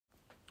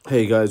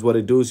Hey guys, what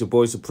it do is your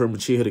boy Supreme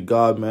Uchiha the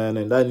God, man,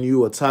 and that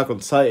new Attack on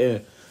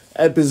Titan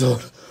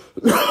episode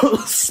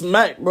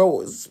smack,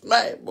 bro. It's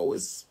smack, bro.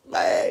 It's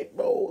smack,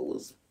 bro. It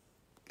was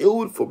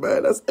beautiful,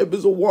 man. That's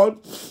episode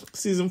 1,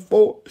 season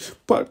 4,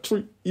 part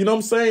 3. You know what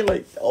I'm saying?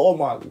 Like, oh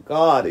my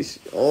God,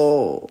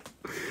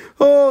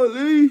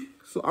 holy.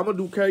 So I'm gonna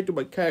do character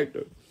by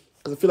character.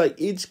 Because I feel like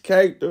each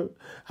character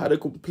had a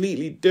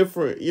completely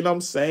different, you know what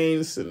I'm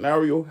saying,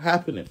 scenario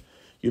happening.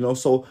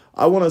 So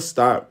I want to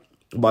start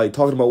by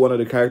talking about one of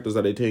the characters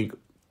that I think,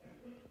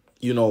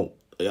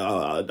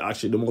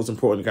 actually the most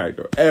important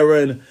character,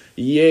 Eren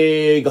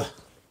Yeager.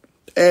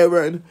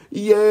 Eren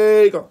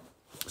Yeager.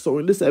 So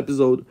in this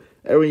episode,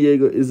 Eren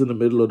Yeager is in the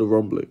middle of the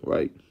rumbling,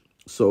 right?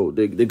 So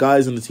the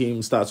guys in the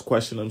team starts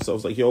questioning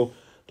themselves like, yo,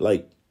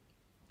 like,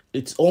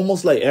 it's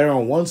almost like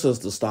Eren wants us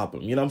to stop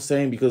him. You know what I'm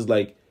saying? Because,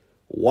 like,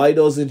 why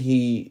doesn't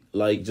he,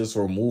 like, just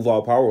remove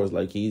our powers?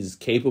 Like, he's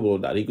capable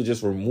of that. He could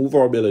just remove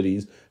our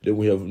abilities. Then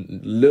we have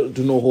little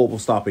to no hope of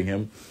stopping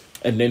him.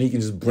 And then he can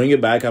just bring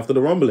it back after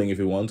the rumbling if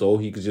he wants. Or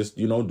he could just,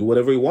 do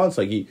whatever he wants.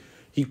 Like, he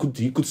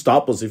could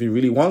stop us if he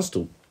really wants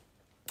to.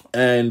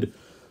 And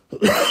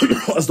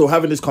as they're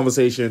having this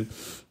conversation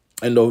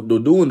and they're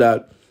doing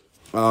that,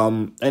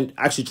 and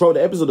actually throughout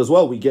the episode as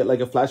well, we get like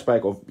a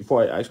flashback of,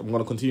 I'm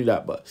going to continue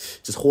that, but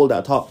just hold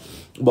that thought.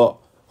 But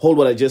hold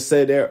what I just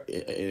said there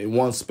in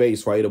one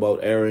space, right?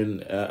 About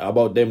Eren,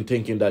 about them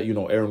thinking that,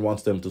 Eren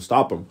wants them to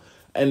stop him.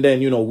 And then,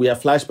 we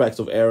have flashbacks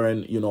of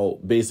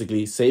Eren,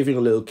 basically saving a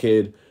little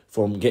kid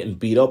from getting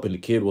beat up, and the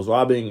kid was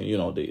robbing.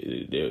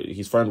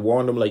 His friend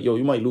warned him, like, yo,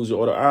 you might lose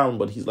your other arm.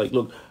 But he's like,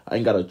 look, I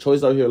ain't got a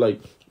choice out here. Like,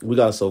 we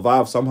got to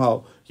survive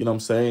somehow. You know what I'm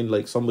saying?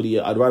 Like,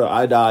 I'd rather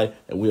I die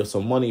and we have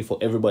some money for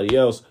everybody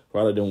else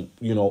rather than,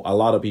 a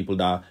lot of people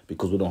die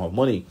because we don't have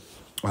money.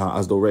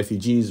 As the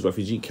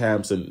refugee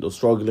camps, and they're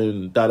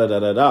struggling,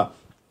 da-da-da-da-da.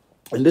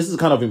 And this is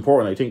kind of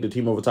important. I think the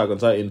team of Attack on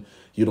Titan,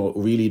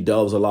 really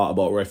delves a lot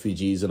about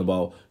refugees and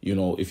about, if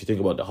you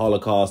think about the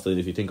Holocaust, and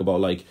if you think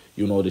about, like,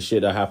 the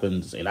shit that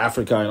happens in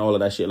Africa and all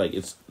of that shit, like,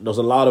 there's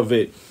a lot of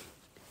it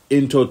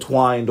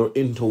intertwined or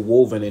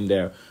interwoven in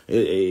there.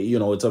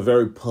 It's a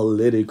very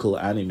political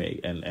anime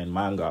and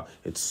manga.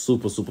 It's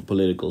super, super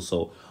political.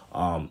 So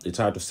it's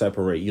hard to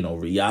separate,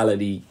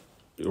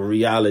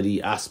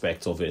 reality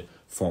aspects of it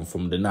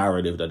from the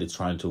narrative that it's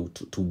trying to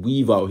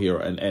weave out here.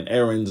 And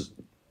Eren's,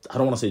 I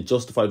don't want to say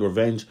justified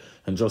revenge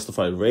and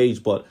justified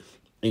rage, but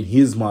in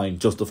his mind,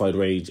 justified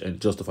rage and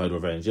justified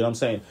revenge. You know what I'm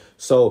saying?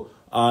 So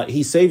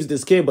he saves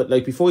this kid, but,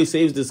 like, before he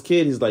saves this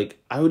kid, he's like,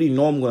 I already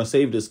know I'm going to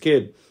save this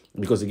kid,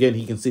 because, again,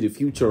 he can see the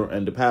future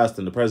and the past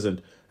and the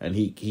present, and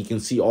he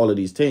can see all of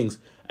these things.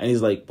 And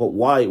he's like, but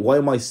why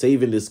am I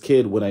saving this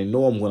kid when I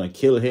know I'm going to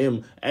kill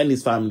him and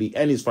his family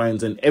and his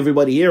friends and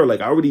everybody here?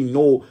 Like, I already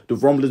know the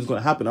rumbling's going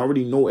to happen. I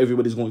already know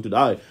everybody's going to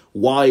die.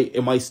 Why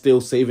am I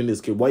still saving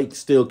this kid? Why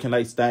still can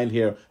I stand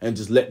here and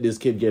just let this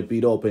kid get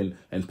beat up and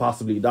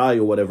possibly die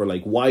or whatever?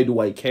 Like, why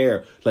do I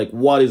care? Like,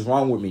 what is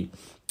wrong with me?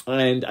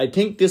 And I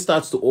think this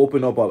starts to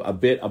open up a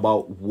bit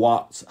about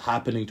what's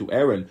happening to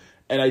Eren.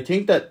 And I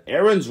think that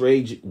Eren's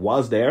rage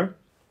was there,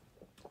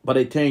 but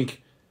I think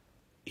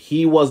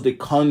he was the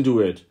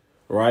conduit,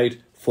 right,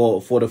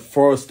 for the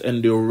first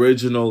and the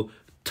original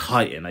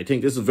Titan. I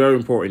think this is very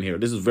important here.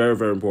 This is very,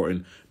 very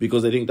important,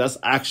 because I think that's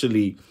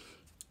actually,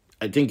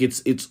 I think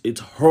it's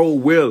her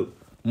will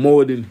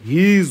more than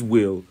his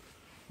will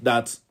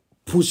that's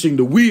pushing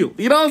the wheel.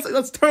 You know what I'm saying?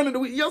 That's turning the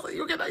wheel.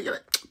 You get that? You get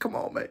that? Come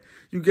on, man.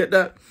 You get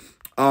that?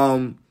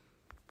 And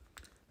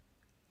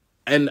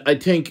I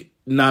think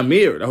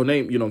Namir, her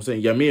name,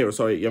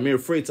 Ymir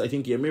Fritz. I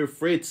think Ymir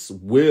Fritz's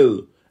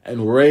will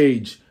and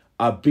rage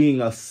at being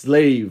a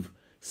slave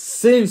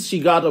since she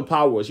got the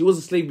powers. She was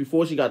a slave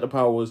before she got the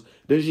powers.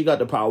 Then she got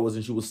the powers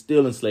and she was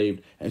still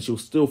enslaved and she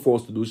was still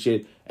forced to do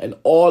shit. And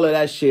all of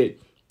that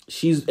shit,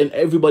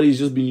 everybody's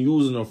just been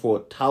using her for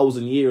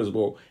 1,000 years,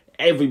 bro.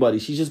 Everybody.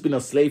 She's just been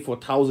a slave for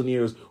 1,000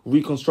 years,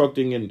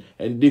 reconstructing and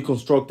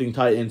deconstructing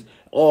Titans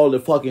all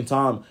the fucking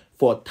time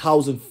for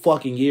 1,000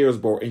 fucking years,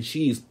 bro. And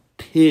she's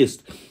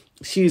pissed.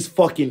 She's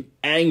fucking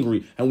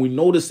angry. And we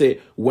notice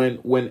it when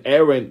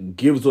Eren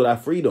gives her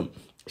that freedom.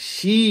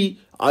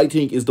 She, I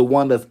think, is the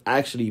one that's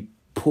actually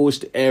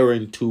pushed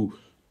Eren to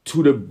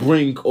the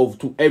brink of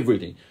to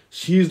everything.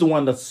 She's the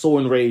one that's so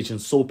enraged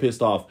and so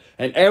pissed off.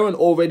 And Eren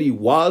already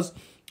was,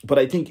 but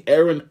I think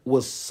Eren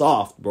was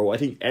soft, bro. I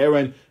think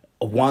Eren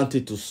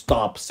wanted to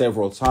stop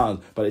several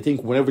times, but I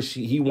think whenever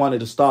he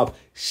wanted to stop,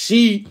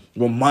 she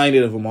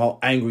reminded of him how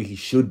angry he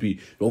should be,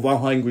 of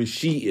how angry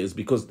she is,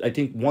 because I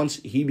think once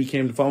he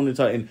became the founding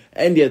Titan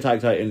and the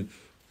Attack Titan,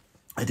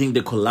 I think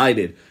they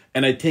collided.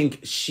 And I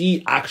think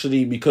she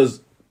actually, because,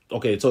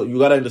 okay, so you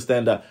gotta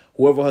understand that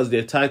whoever has the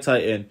Attack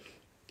Titan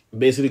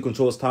basically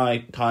controls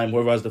time,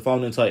 whoever has the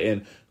founding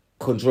Titan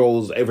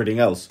controls everything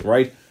else,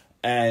 right?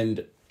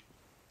 And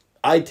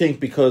I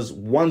think because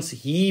once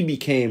he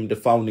became the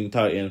founding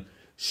Titan,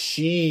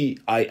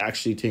 I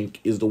actually think,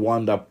 is the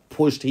one that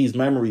pushed his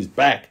memories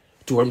back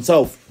to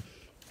himself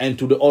and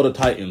to the other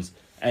Titans.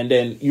 And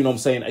then, you know what I'm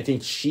saying, I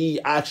think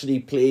she actually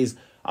plays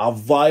a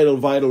vital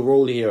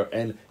role here.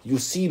 And you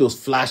see those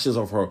flashes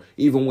of her,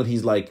 even when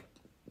he's like,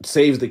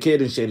 saves the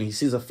kid and shit, and he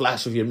sees a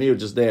flash of Ymir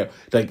just there.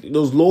 Like,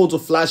 those loads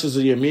of flashes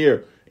of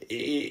Ymir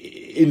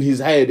in his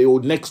head,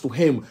 or next to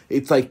him.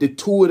 It's like the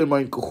two of them are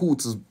in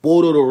cahoots. It's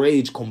both of the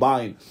rage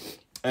combined.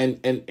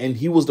 And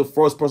he was the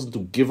first person to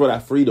give her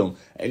that freedom.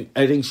 And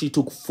I think she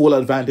took full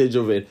advantage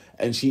of it.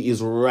 And she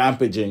is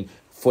rampaging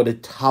for the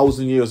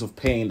 1,000 years of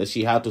pain that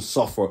she had to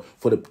suffer,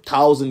 for the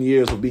 1,000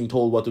 years of being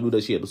told what to do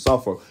that she had to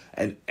suffer.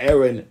 And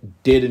Eren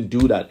didn't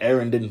do that.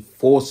 Eren didn't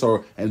force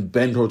her and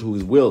bend her to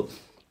his will.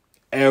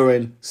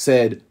 Eren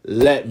said,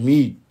 let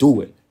me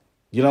do it.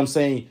 You know what I'm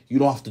saying? You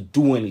don't have to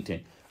do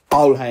anything.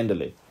 I'll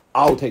handle it.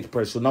 I'll take the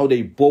pressure. So now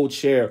they both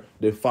share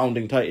the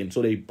founding titan.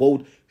 So they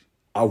both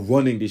are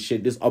running this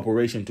shit, this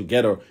operation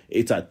together.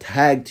 It's a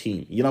tag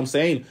team. You know what I'm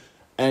saying?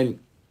 And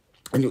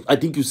I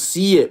think you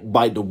see it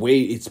by the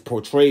way it's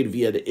portrayed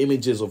via the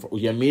images of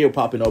Ymir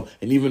popping up.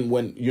 And even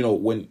when, you know,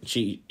 when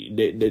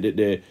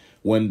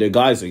when the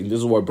guys say, this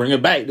is what bring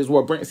it back. This is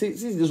what this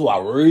is what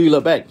reel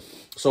it back.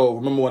 So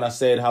remember when I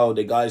said how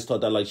the guys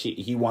thought that like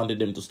he wanted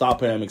them to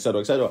stop him,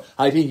 etc., etc.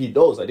 I think he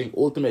does. I think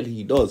ultimately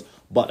he does.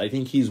 But I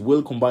think his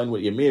will combined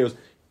with Ymir's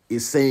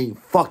is saying,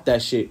 fuck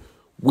that shit.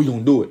 We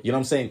don't do it. You know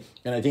what I'm saying?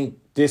 And I think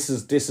this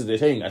is the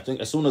thing. I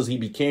think as soon as he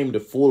became the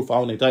full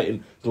founding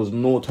titan, there was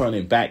no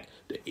turning back.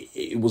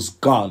 It was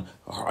gone.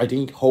 I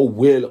think her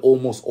will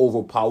almost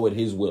overpowered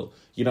his will.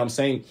 You know what I'm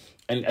saying?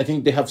 And I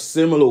think they have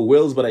similar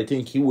wills, but I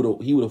think he would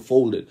have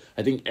folded.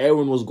 I think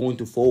Eren was going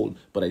to fold,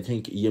 but I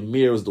think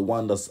Ymir is the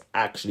one that's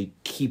actually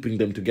keeping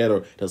them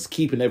together, that's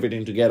keeping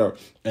everything together,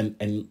 and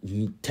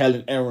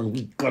telling Eren,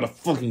 we gotta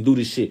fucking do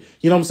this shit.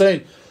 You know what I'm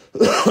saying?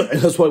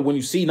 And that's why when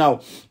you see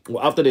now,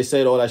 after they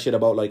said all that shit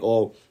about like,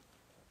 oh,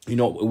 you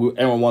know,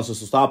 Eren wants us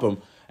to stop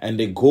him, and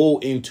they go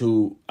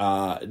into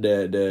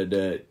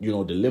the you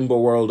know, the limbo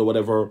world or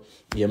whatever,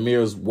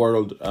 Ymir's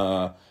world,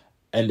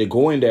 and they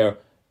go in there.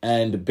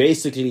 And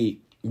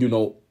basically, you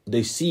know,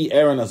 they see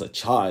Eren as a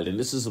child. And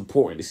this is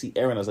important. They see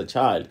Eren as a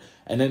child.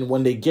 And then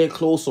when they get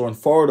closer and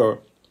further,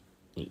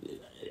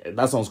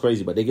 that sounds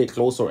crazy, but they get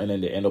closer and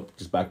then they end up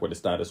just back where they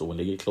started. So when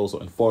they get closer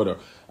and further,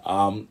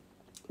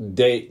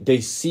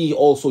 they see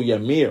also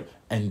Ymir.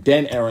 And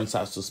then Eren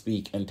starts to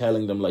speak and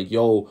telling them like,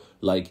 yo,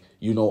 like,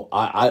 you know,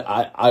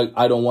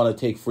 I don't want to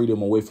take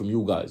freedom away from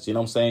you guys. You know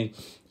what I'm saying?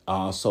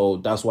 So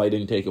that's why I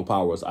didn't take your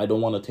powers. I don't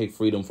want to take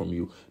freedom from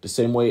you. The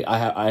same way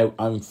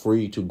I'm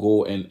free to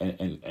go and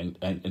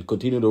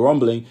continue the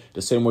rumbling.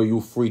 The same way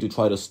you're free to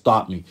try to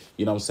stop me.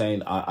 You know what I'm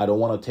saying? I don't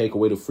want to take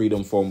away the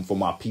freedom from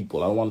my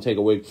people. I don't want to take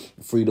away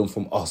freedom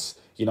from us.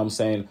 You know what I'm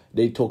saying?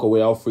 They took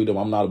away our freedom.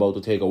 I'm not about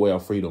to take away our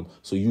freedom.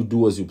 So you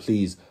do as you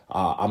please.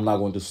 I'm not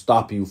going to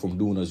stop you from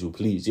doing as you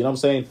please. You know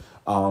what I'm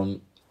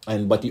saying?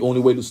 But the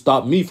only way to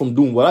stop me from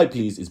doing what I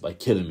please is by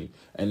killing me.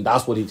 And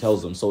that's what he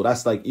tells them. So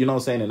that's like, you know what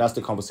I'm saying? And that's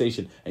the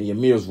conversation. And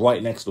Ymir's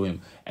right next to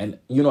him. And,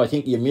 you know, I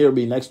think Ymir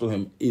being next to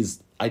him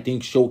is, I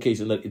think,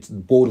 showcasing that it's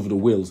both of the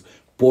wills,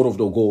 both of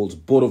the goals,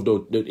 both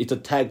of it's a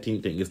tag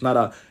team thing. It's not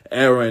a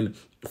Eren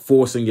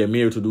forcing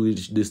Ymir to do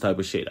this type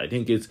of shit. I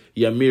think it's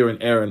Ymir and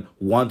Eren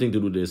wanting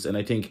to do this. And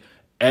I think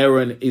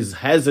Eren is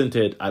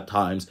hesitant at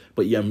times,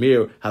 but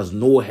Ymir has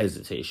no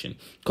hesitation.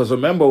 Because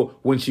remember,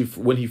 when he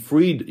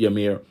freed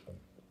Ymir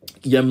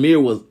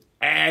was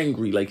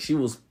angry. Like, she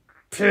was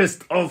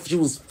pissed off. She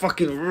was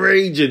fucking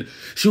raging.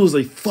 She was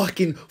like,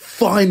 fucking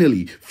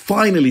finally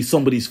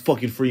somebody's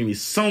fucking freeing me.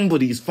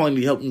 Somebody's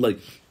finally helping. Like,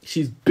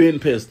 she's been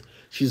pissed.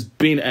 She's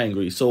been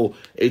angry. So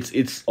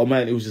it's oh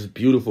man, it was just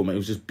beautiful, man. It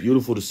was just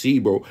beautiful to see,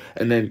 bro.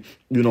 And then,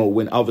 you know,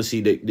 when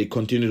obviously they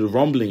continue the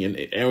rumbling and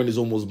Eren is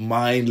almost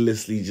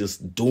mindlessly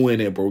just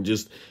doing it, bro.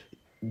 Just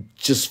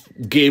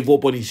gave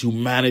up on his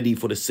humanity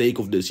for the sake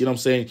of this. You know what I'm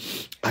saying?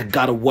 I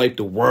gotta wipe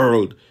the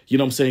world. You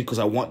know what I'm saying? Because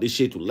I want this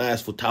shit to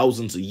last for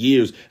thousands of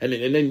years. And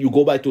then you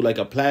go back to like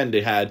a plan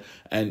they had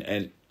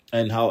and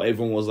how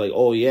everyone was like,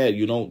 oh yeah,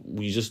 you know,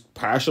 we just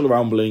partial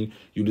rumbling.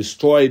 You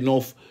destroy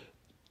enough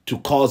to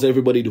cause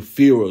everybody to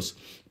fear us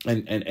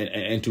and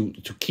to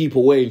keep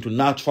away and to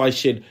not try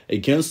shit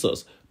against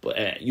us.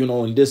 But, you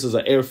know, and this is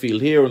an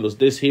airfield here and there's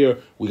this here.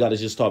 We got to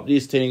just stop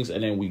these things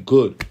and then we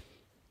good.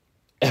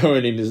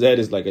 Eren in his head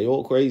is like, are you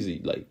all crazy?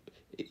 Like,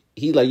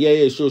 he like,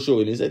 yeah,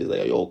 sure. In his head, he's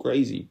like, are you all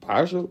crazy?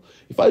 Partial?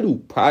 If I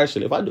do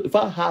partial, if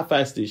I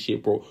half-ass this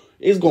shit, bro,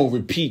 it's going to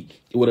repeat.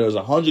 Whether it's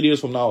 100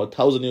 years from now,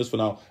 1,000 years from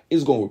now,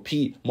 it's going to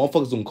repeat.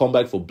 Motherfuckers going to come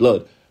back for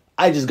blood.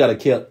 I just got to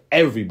kill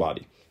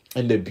everybody.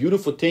 And the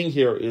beautiful thing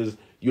here is,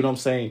 you know what I'm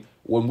saying,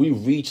 when we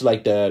reach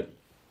like the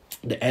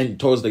end,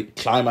 towards the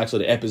climax of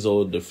the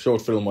episode, the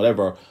short film,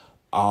 whatever,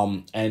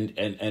 and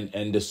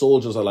the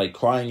soldiers are like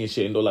crying and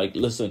shit, and they're like,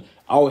 listen,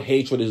 our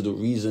hatred is the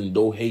reason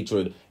though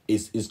hatred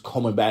is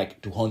coming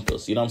back to hunt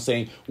us. You know what I'm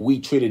saying? We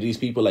treated these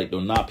people like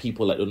they're not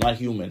people, like they're not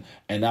human.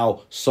 And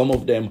now some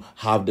of them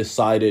have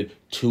decided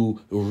to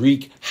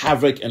wreak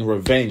havoc and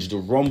revenge. The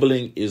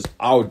rumbling is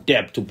our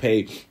debt to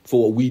pay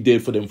for what we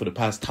did for them for the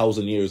past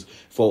 1,000 years,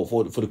 for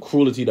the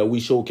cruelty that we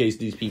showcased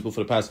these people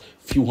for the past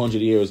few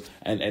hundred years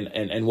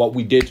and what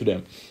we did to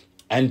them.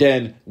 And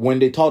then when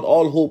they thought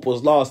all hope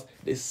was lost,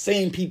 the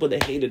same people they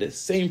hated, the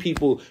same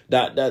people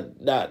that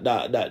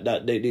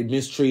they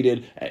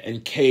mistreated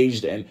and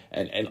caged and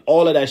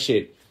all of that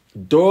shit,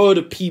 they're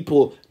the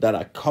people that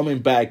are coming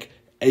back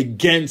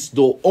against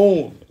their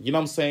own, you know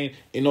what I'm saying,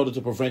 in order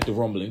to prevent the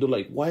rumbling. They're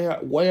like, why are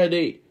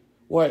Eldians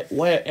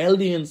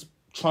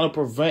trying to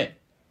prevent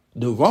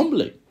the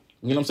rumbling?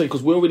 You know what I'm saying?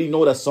 Because we already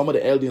know that some of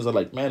the Eldians are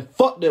like, man,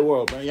 fuck their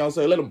world, man. You know what I'm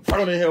saying? Let them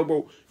burn in hell,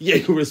 bro.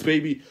 Ymir'S,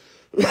 baby.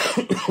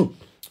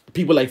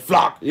 People like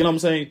Flock, you know what I'm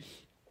saying?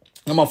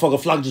 That motherfucker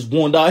Flock just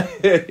won't die.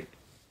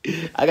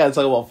 I gotta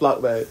talk about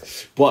Flock, man.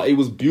 But it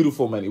was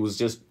beautiful, man. It was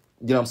just,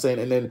 you know what I'm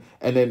saying?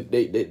 And then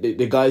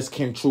the guys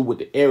came through with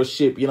the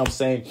airship, you know what I'm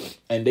saying?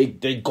 And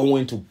they go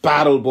into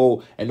battle,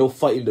 bro, and they're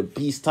fighting the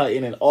Beast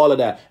Titan and all of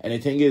that. And the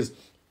thing is,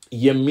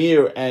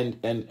 Ymir and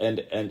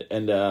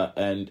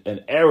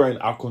Eren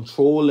are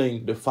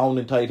controlling the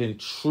Founding Titan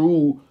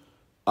through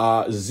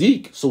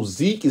Zeke. So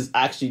Zeke is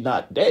actually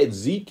not dead.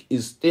 Zeke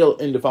is still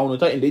in the Founding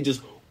Titan. They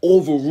just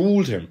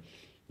overruled him.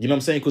 You know what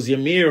I'm saying? Because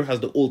Ymir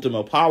has the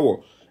ultimate power.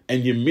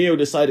 And Ymir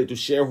decided to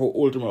share her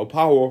ultimate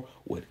power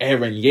with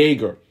Eren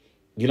Yeager.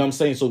 You know what I'm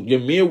saying? So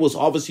Ymir was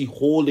obviously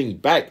holding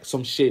back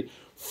some shit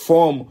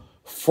from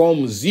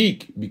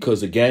Zeke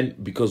because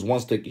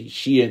once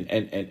she and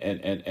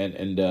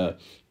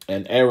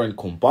Eren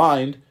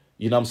combined,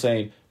 you know what I'm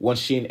saying? Once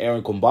she and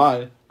Eren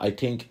combined, I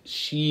think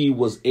she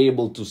was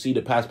able to see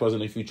the past,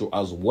 present, and future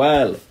as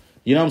well.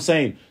 You know what I'm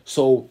saying?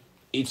 So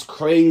it's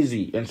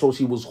crazy. And so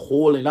she was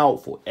holding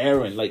out for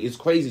Eren. Like, it's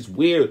crazy. It's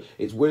weird.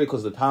 It's weird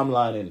because the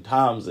timeline and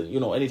times and, you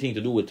know, anything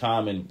to do with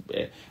time and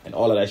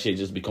all of that shit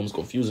just becomes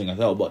confusing as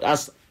hell. But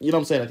that's, you know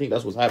what I'm saying? I think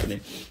that's what's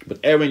happening.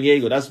 But Eren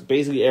Yeager, that's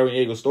basically Eren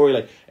Yeager's story.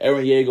 Like,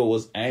 Eren Yeager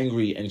was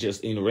angry and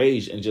just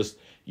enraged and just,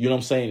 you know what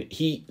I'm saying?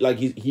 He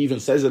even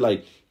says it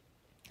like,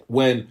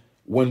 when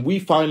we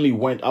finally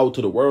went out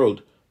to the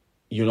world,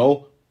 you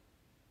know,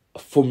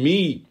 for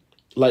me,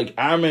 like,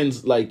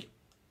 Armin's, like,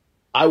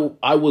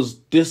 I was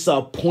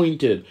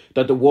disappointed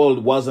that the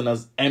world wasn't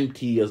as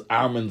empty as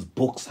Armin's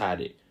books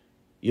had it.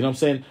 You know what I'm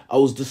saying? I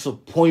was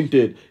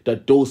disappointed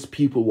that those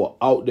people were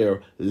out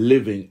there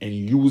living and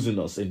using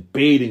us and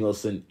baiting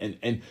us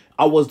and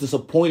I was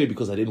disappointed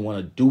because I didn't want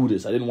to do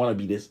this. I didn't want to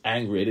be this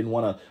angry. I didn't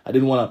want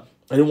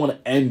to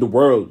end the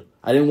world.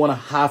 I didn't want to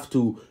have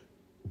to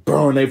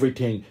burn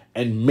everything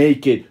and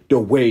make it the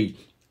way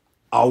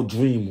our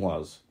dream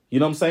was.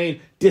 You know what I'm saying?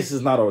 This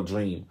is not our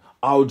dream.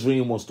 Our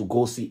dream was to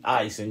go see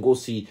ice and go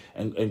see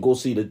go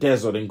see the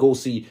desert and go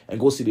see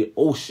the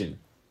ocean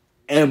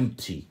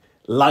empty,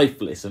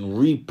 lifeless, and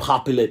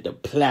repopulate the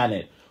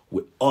planet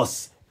with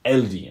us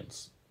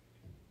Eldians.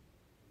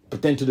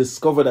 But then to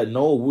discover that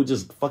no, we're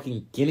just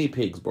fucking guinea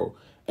pigs, bro.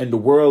 And the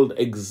world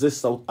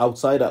exists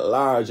outside at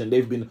large, and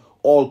they've been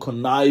all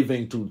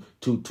conniving to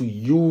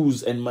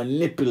use and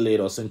manipulate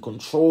us and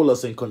control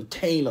us and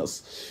contain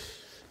us.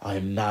 I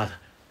am not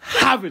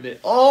having it.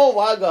 Oh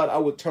my God, I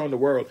would turn the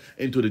world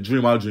into the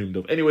dream I dreamed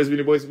of. Anyways,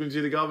 Vinny Boys, been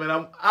the government.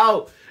 I'm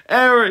out.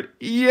 Eren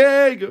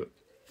Yeager.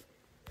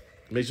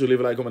 Make sure you leave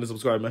a like, comment, and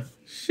subscribe, man.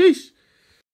 Sheesh.